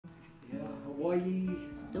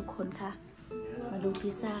ทุกคนคะมาดูพิ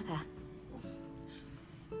ซซ่าค่ะ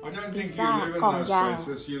พิซซ่ากล่องยาว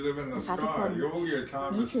นะคะทุกคน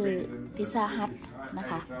นี่คือพิซซ่าฮัทนะ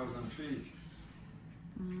คะ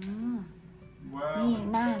นี่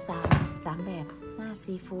หน้าสามแบบหน้า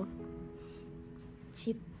ซีฟู้ด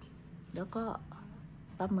ชิปแล้วก็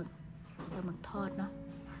ปลาหมึกทอดเนาะ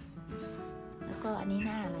แล้วก็อันนี้ห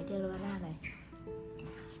น้าอะไรที่เรียกว่าหน้าอะไร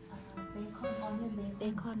เบคอนออนเนียน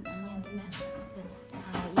ใช่ไหมส่วนอ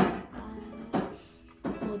ะไรอีก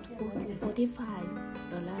$45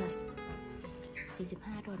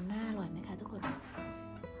 $45อร่อยไหมคะทุกคน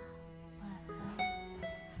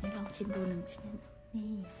นี่ลองชิมดูหนึ่งชิ้น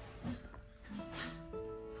นี่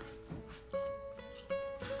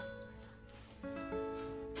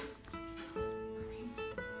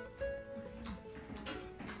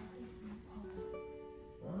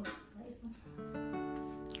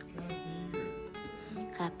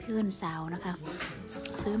ค่ะเพื่อนสาวนะคะ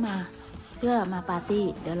ซื้อมาเพื่อมาปาร์ตี้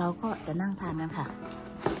เดี๋ยวเราก็จะนั่งทานกันค่ะ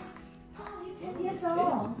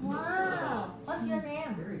Wow. What's your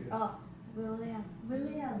name? Oh, William.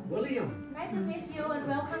 Nice to meet you and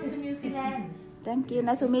welcome to New Zealand. Thank you.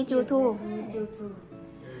 Nice to meet you too. You too.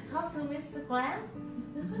 Talk to Mr. Graham.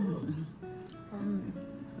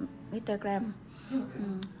 Mr. Graham.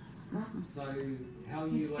 So, how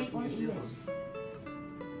you like New Zealand?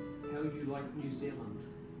 How you like New Zealand?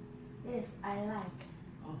 Yes, I like.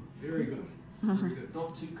 Oh, very good. Very good. Not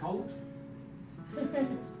too cold?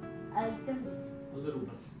 I think A little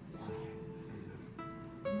bit.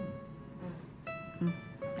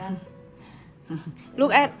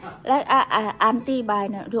 Look at like auntie buy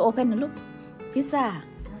now. You open and look. Pizza.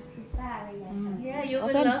 pizza. Yeah, you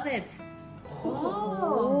Open. will love it.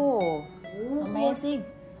 Oh, amazing.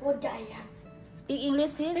 Speak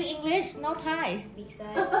English, please. Speak English, no Thai. Big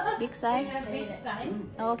size. Big size.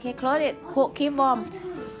 Okay, close it. Keep warm.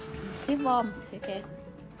 Keep warm. Okay.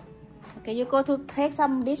 Okay, you go to take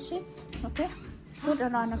some dishes. Okay. Put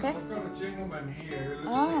it on. Okay. I've got a gentleman here who lives Oh.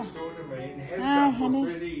 next door to me and has Hi, done for honey.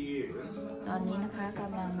 30 years. ตอนนี้นะคะก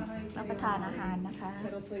ำลังรับประทานอาหารนะคะ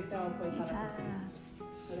นี่ค่ะ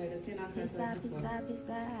พิซซ่า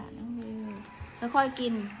น้องวิวค่อยๆกิ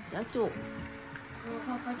นเดี๋ยวจุ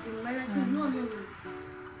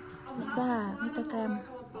พิซซ่ามิสเตอร์แกรม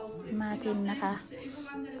มาทินนะคะ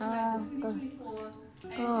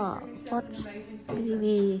ก็โค้ชที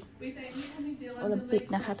วีโอลิมปิก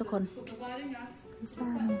นะคะทุกคนพิซซ่า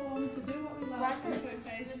นี่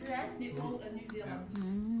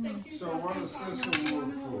So what is this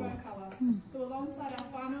award for? Alongside our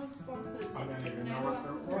final sponsors. I don't even know what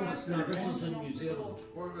is No, this is in New Zealand.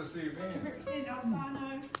 What was the To event? represent our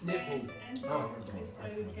whānau Netball. and best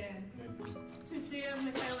way we can. To Tia,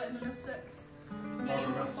 Michaela and the Mystics.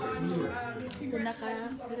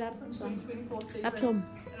 Congratulations on the 2024 รับชม season.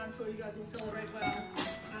 And I'm sure you guys will celebrate well.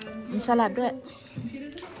 มีสลัดด้วย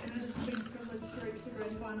Competitors, and it has been a privilege to reach the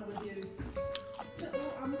grand final with you. To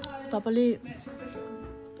all umpires, สตรอเบอรี่ match officials,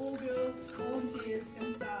 all girls, volunteers and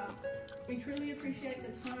staff, we truly appreciate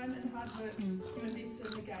the time and hard work you invested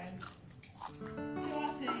in the game. To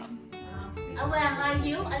our team, I wear high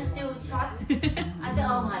heel and still short. I said,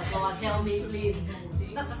 oh my God, help me please.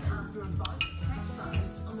 After a bite,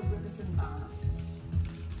 capsized on the Riverton bar.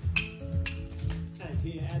 And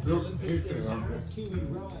here at the Olympics in Paris, Kiwi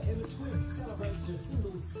rower Emma Twigg celebrates her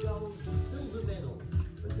single sculls a silver medal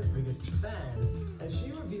with the biggest fan as she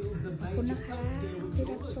reveals the ขอบคุณ major นะคะ cut scare ที่ which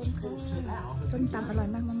รับช almost มค่ะ forced her out of ส้ the มตำอร่อย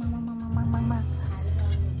มากน้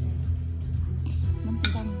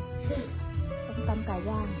ำตำไก่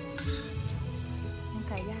ย่าง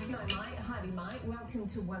Heidi Mai, welcome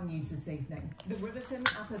to One News this evening. The Riverton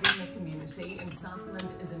Upper community in Southland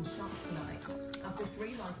is in shock tonight after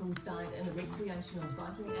 3 locals died in a recreational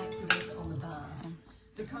biking accident on the bar.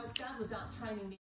 The Coast Guard was out training